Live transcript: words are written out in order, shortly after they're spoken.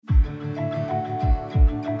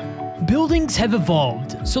Buildings have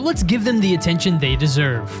evolved, so let's give them the attention they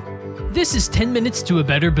deserve. This is 10 Minutes to a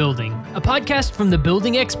Better Building, a podcast from the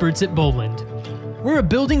building experts at Boland. We're a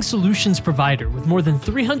building solutions provider with more than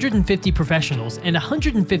 350 professionals and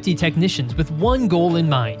 150 technicians with one goal in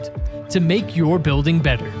mind: to make your building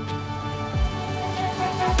better.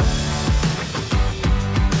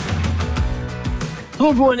 Hello,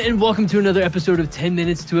 everyone, and welcome to another episode of 10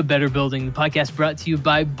 Minutes to a Better Building, the podcast brought to you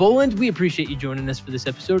by Boland. We appreciate you joining us for this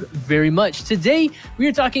episode very much. Today, we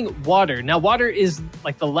are talking water. Now, water is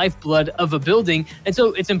like the lifeblood of a building, and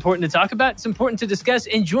so it's important to talk about. It's important to discuss,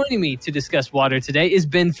 and joining me to discuss water today is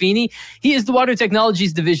Ben Feeney. He is the Water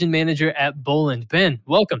Technologies Division Manager at Boland. Ben,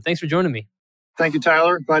 welcome. Thanks for joining me. Thank you,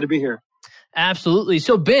 Tyler. Glad to be here. Absolutely.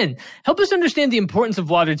 So, Ben, help us understand the importance of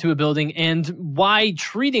water to a building and why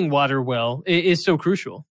treating water well is so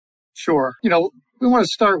crucial. Sure. We want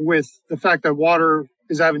to start with the fact that water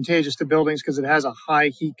is advantageous to buildings because it has a high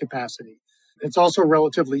heat capacity. It's also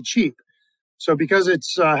relatively cheap. So because it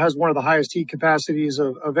has one of the highest heat capacities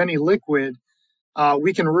of any liquid,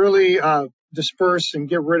 we can really disperse and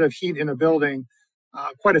get rid of heat in a building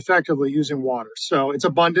quite effectively using water. So it's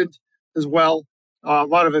abundant as well. A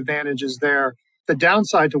lot of advantages there. The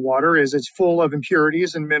downside to water is it's full of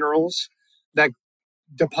impurities and minerals that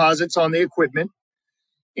deposits on the equipment.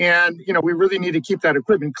 And, we really need to keep that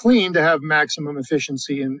equipment clean to have maximum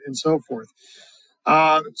efficiency and so forth.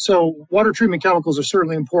 So water treatment chemicals are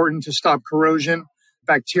certainly important to stop corrosion,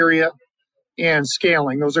 bacteria, and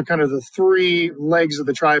scaling. Those are kind of the three legs of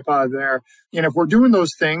the tripod there. And if we're doing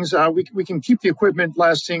those things, we can keep the equipment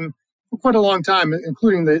lasting for quite a long time,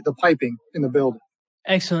 including the piping in the building.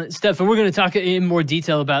 Excellent stuff. And we're going to talk in more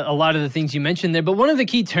detail about a lot of the things you mentioned there. But one of the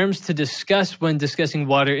key terms to discuss when discussing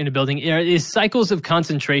water in a building is cycles of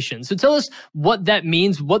concentration. So tell us what that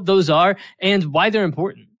means, what those are, and why they're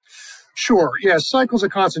important. Sure. Yeah, cycles of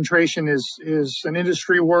concentration is an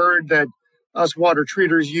industry word that us water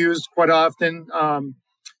treaters use quite often.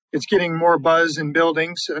 It's getting more buzz in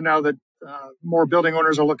buildings now that more building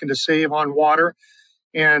owners are looking to save on water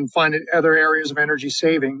and find other areas of energy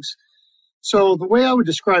savings. So the way I would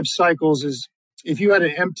describe cycles is if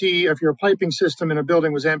your piping system in a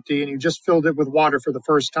building was empty and you just filled it with water for the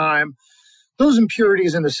first time, those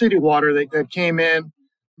impurities in the city water that came in,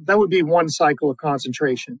 that would be one cycle of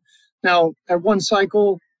concentration. Now, at one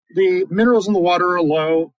cycle, the minerals in the water are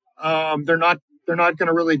low. They're not going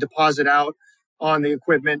to really deposit out on the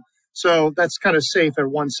equipment. So that's kind of safe at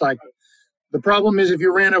one cycle. The problem is if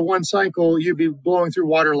you ran at one cycle, you'd be blowing through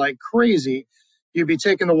water like crazy. You'd be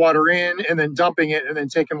taking the water in and then dumping it and then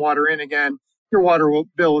taking water in again. Your water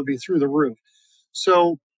bill would be through the roof.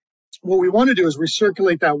 So what we want to do is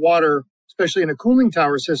recirculate that water, especially in a cooling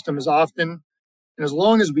tower system, as often and as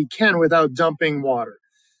long as we can without dumping water.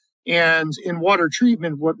 And in water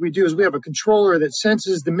treatment, what we do is we have a controller that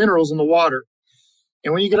senses the minerals in the water.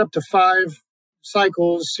 And when you get up to 5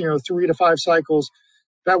 cycles, 3 to 5 cycles,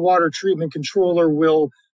 that water treatment controller will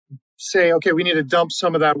say, okay, we need to dump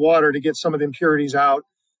some of that water to get some of the impurities out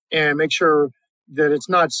and make sure that it's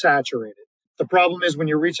not saturated. The problem is when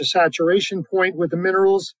you reach a saturation point with the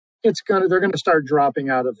minerals, they're going to start dropping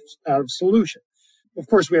out of solution. Of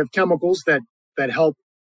course, we have chemicals that help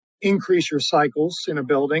increase your cycles in a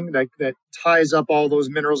building that ties up all those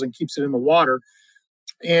minerals and keeps it in the water.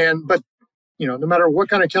 But no matter what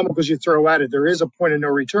kind of chemicals you throw at it, there is a point of no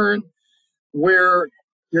return where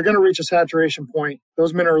you're going to reach a saturation point.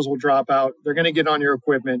 Those minerals will drop out. They're going to get on your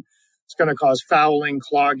equipment. It's going to cause fouling,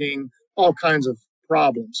 clogging, all kinds of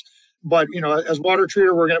problems. But, as water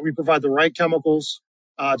treater, we provide the right chemicals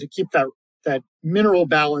to keep that mineral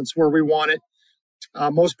balance where we want it.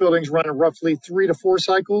 Most buildings run at roughly 3 to 4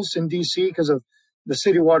 cycles in DC because of the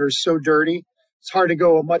city water is so dirty. It's hard to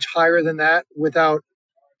go much higher than that without,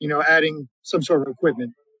 adding some sort of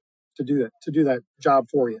equipment to do that job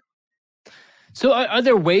for you. So are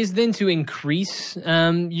there ways then to increase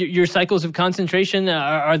your cycles of concentration?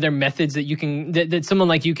 Are there methods that you can that someone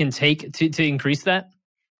like you can take to increase that?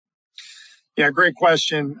 Yeah, great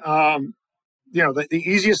question. The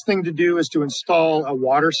easiest thing to do is to install a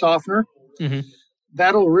water softener. Mm-hmm.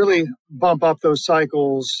 That'll really bump up those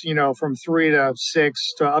cycles, from 3 to 6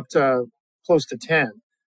 to up to close to 10,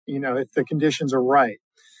 if the conditions are right.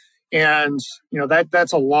 And,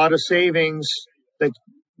 that's a lot of savings that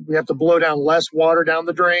we have to blow down less water down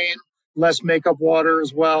the drain, less makeup water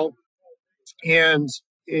as well. And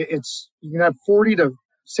you can have 40 to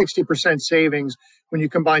 60% savings when you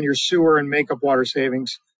combine your sewer and makeup water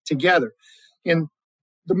savings together. And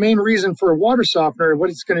the main reason for a water softener, what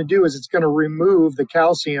it's going to do is it's going to remove the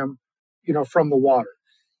calcium, from the water.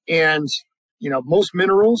 And, most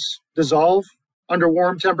minerals dissolve under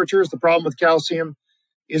warm temperatures. The problem with calcium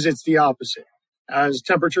is it's the opposite. As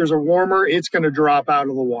temperatures are warmer, it's going to drop out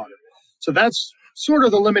of the water. So that's sort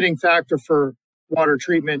of the limiting factor for water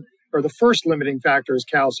treatment, or the first limiting factor is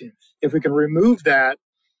calcium. If we can remove that,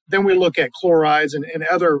 then we look at chlorides and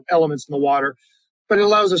other elements in the water, but it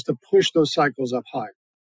allows us to push those cycles up higher.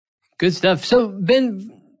 Good stuff. So,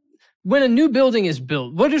 Ben, when a new building is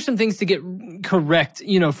built, what are some things to get correct,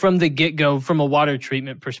 from the get-go from a water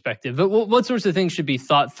treatment perspective? What sorts of things should be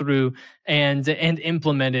thought through and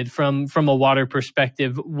implemented from a water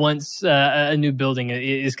perspective once a new building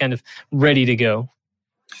is kind of ready to go?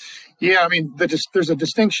 Yeah, I mean, there's a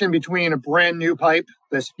distinction between a brand new pipe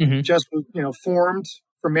that's just formed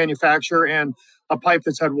from manufacture and a pipe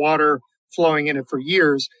that's had water flowing in it for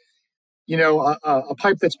years. A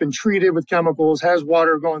pipe that's been treated with chemicals, has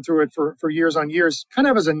water going through it for years on years, kind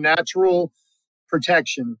of as a natural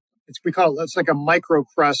protection. It's like a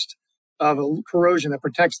microcrust of corrosion that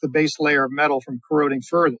protects the base layer of metal from corroding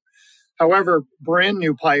further. However, brand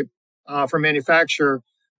new pipe from manufacturer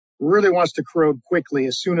really wants to corrode quickly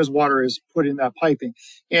as soon as water is put in that piping.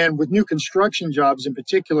 And with new construction jobs in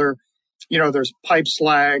particular, there's pipe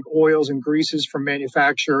slag, oils and greases from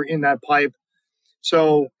manufacturer in that pipe.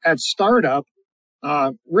 So at startup,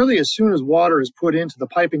 really as soon as water is put into the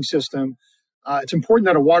piping system, it's important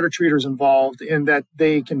that a water treater is involved in that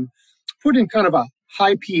they can put in kind of a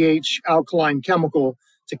high pH alkaline chemical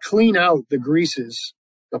to clean out the greases,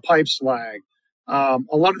 the pipe slag. A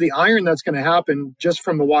lot of the iron that's going to happen just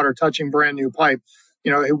from the water touching brand new pipe,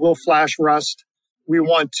 it will flash rust. We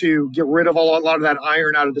want to get rid of a lot of that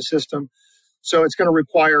iron out of the system. So it's going to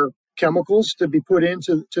require chemicals to be put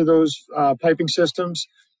into those piping systems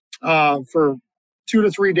for 2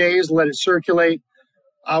 to 3 days, let it circulate.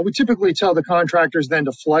 We typically tell the contractors then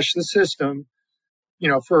to flush the system,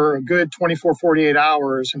 for a good 24, 48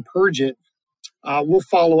 hours and purge it. We'll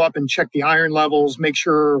follow up and check the iron levels, make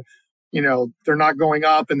sure, they're not going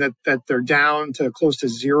up and that they're down to close to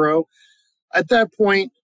zero. At that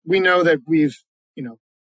point, we know that we've,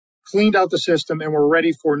 cleaned out the system and we're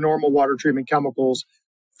ready for normal water treatment chemicals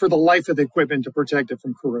for the life of the equipment to protect it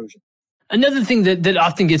from corrosion. Another thing that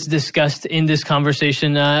often gets discussed in this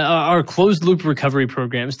conversation are closed loop recovery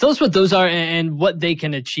programs. Tell us what those are and what they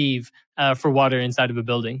can achieve for water inside of a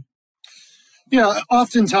building. Yeah,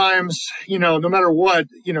 oftentimes, no matter what,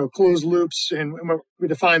 closed loops, and we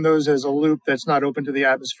define those as a loop that's not open to the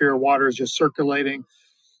atmosphere. Water is just circulating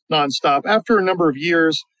nonstop. After a number of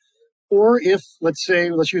years, or if, let's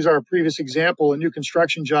use our previous example, a new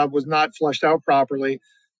construction job was not flushed out properly,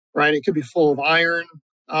 right? It could be full of iron,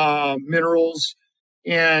 minerals,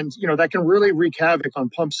 and, that can really wreak havoc on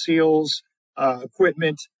pump seals,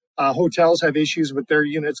 equipment. Hotels have issues with their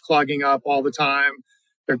units clogging up all the time.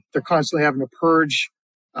 They're constantly having to purge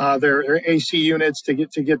their AC units to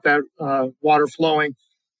get that water flowing.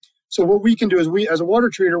 So what we can do is as a water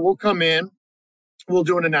treater, we'll come in, we'll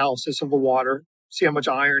do an analysis of the water, see how much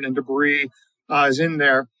iron and debris is in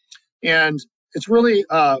there. And it's really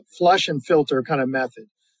a flush and filter kind of method.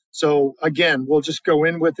 So again, we'll just go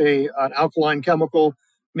in with an alkaline chemical,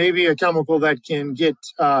 maybe a chemical that can get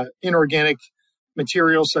inorganic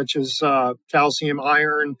materials such as calcium,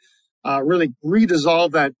 iron, really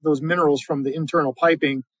redissolve those minerals from the internal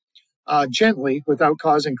piping gently without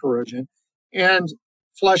causing corrosion, and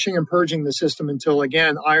flushing and purging the system until,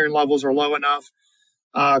 again, iron levels are low enough,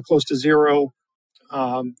 close to zero.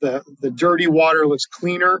 The dirty water looks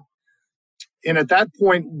cleaner. And at that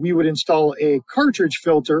point, we would install a cartridge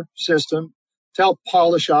filter system to help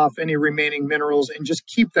polish off any remaining minerals and just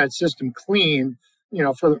keep that system clean,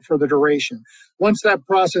 for the duration. Once that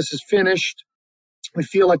process is finished, we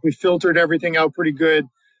feel like we filtered everything out pretty good.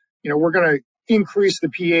 We're going to increase the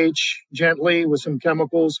pH gently with some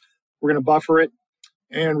chemicals. We're going to buffer it,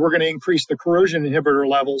 and we're going to increase the corrosion inhibitor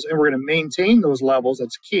levels, and we're going to maintain those levels.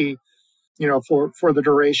 That's key, for the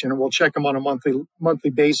duration. And we'll check them on a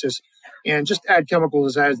monthly basis, and just add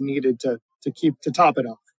chemicals as needed to top it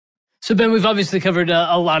off. So, Ben, we've obviously covered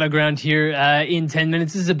a lot of ground here in 10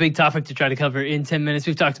 minutes. This is a big topic to try to cover in 10 minutes.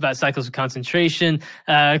 We've talked about cycles of concentration,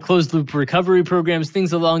 closed loop recovery programs,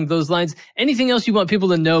 things along those lines. Anything else you want people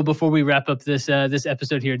to know before we wrap up this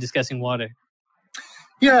episode here discussing water?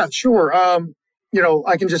 Yeah, sure.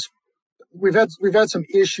 We've had some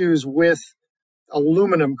issues with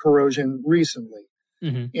aluminum corrosion recently.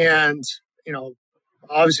 Mm-hmm. And,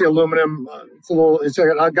 obviously aluminum, it's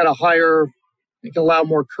got a higher, it can allow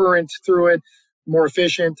more current through it, more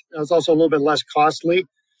efficient. It's also a little bit less costly.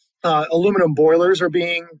 Aluminum boilers are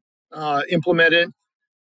being implemented.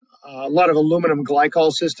 A lot of aluminum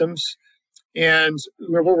glycol systems. And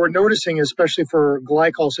what we're noticing, especially for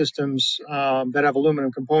glycol systems that have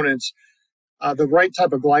aluminum components, the right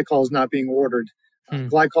type of glycol is not being ordered.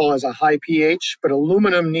 Glycol has a high pH, but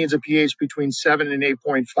aluminum needs a pH between 7 and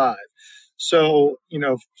 8.5. So,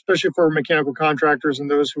 especially for mechanical contractors and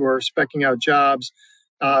those who are speccing out jobs,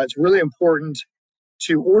 it's really important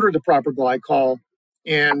to order the proper glycol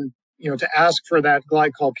and, to ask for that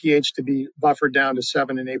glycol pH to be buffered down to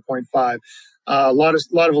 7 and 8.5. A lot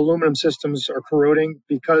of aluminum systems are corroding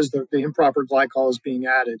because the improper glycol is being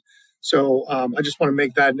added. So I just want to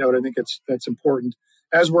make that note. I think that's important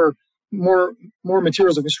as we're more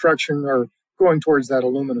materials of construction are going towards that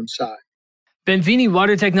aluminum side. Ben Feeney,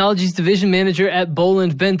 Water Technologies Division Manager at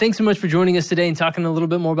Boland. Ben, thanks so much for joining us today and talking a little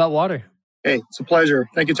bit more about water. Hey, it's a pleasure.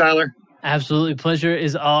 Thank you, Tyler. Absolutely. Pleasure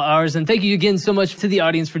is all ours. And thank you again so much to the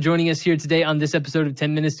audience for joining us here today on this episode of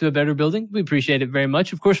 10 Minutes to a Better Building. We appreciate it very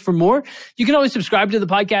much. Of course, for more, you can always subscribe to the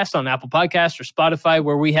podcast on Apple Podcasts or Spotify,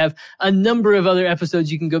 where we have a number of other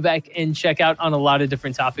episodes you can go back and check out on a lot of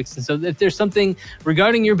different topics. And so if there's something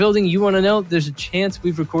regarding your building you want to know, there's a chance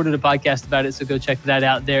we've recorded a podcast about it. So go check that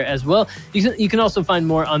out there as well. You can also find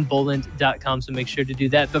more on Boland.com. So make sure to do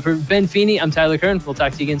that. But for Ben Feeney, I'm Tyler Kern. We'll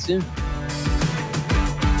talk to you again soon.